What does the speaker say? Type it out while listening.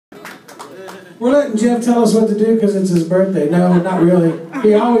We're letting Jeff tell us what to do because it's his birthday. No, not really.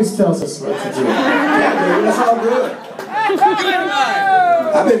 He always tells us what to do. Yeah, baby, that's all good.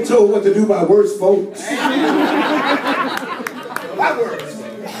 I've been told what to do by worse folks. By worse.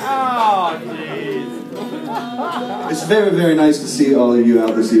 Oh, jeez. It's very, very nice to see all of you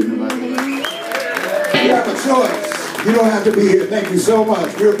out this evening. You have a choice. You don't have to be here. Thank you so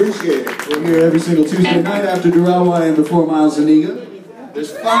much. We appreciate it. We're here every single Tuesday night after Durawa and before Miles Zuniga.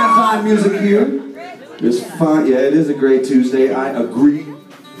 There's fine music here. There's fine, yeah, it is a great Tuesday. I agree.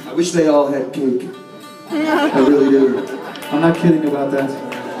 I wish they all had cake. I really do. I'm not kidding about that.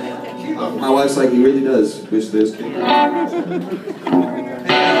 My wife's like, he really does wish there's cake.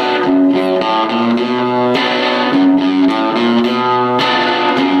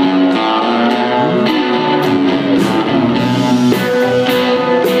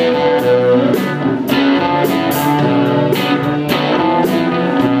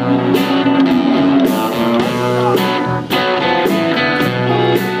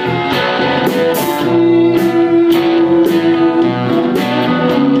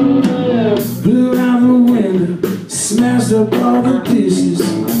 Smashed up all the dishes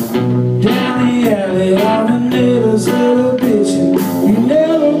down the alley. All the neighbors heard her bitching. You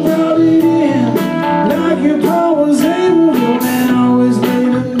never brought it in like your pa was able. Your man always made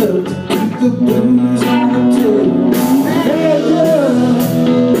enough to keep the blues on the table. That love,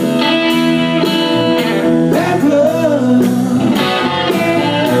 that love,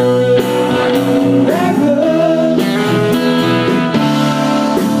 that love,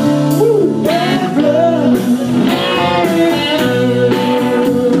 woo, that love.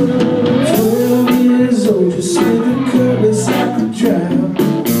 12 years old, you slid the cutlass out the drive.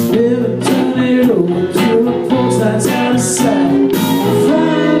 Never turn it over till the porch lights out of sight.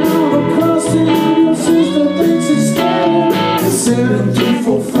 Flying all across town, your sister thinks it's scary. It's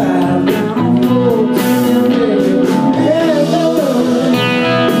 7345 down on road to the river. That love,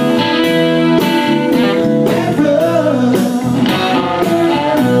 that love,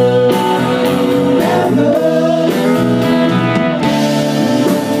 that love.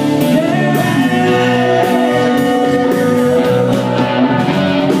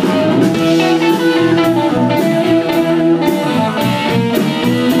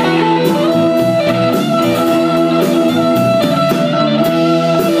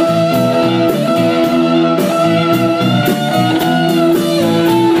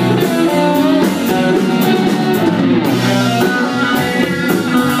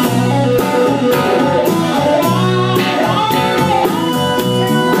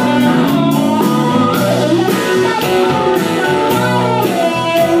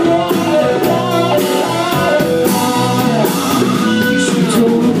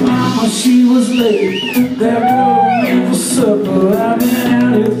 She was late, that girl made for supper. I've been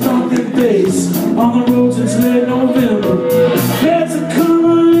out here thumping bass on the road since late November. Feds are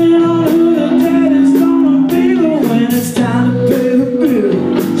coming in on who the daddy's gonna be, but when it's time to pay the bill,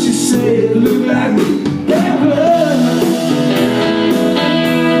 she say it look like me. That love,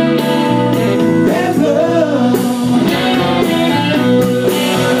 that love,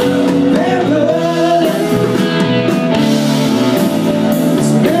 that love.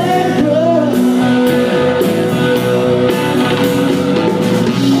 It's that love.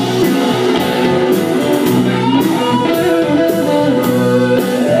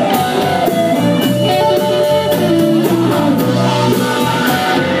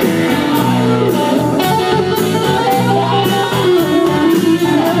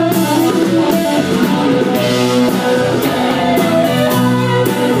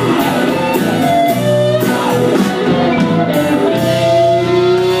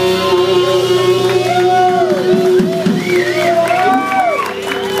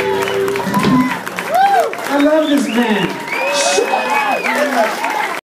 I love this man.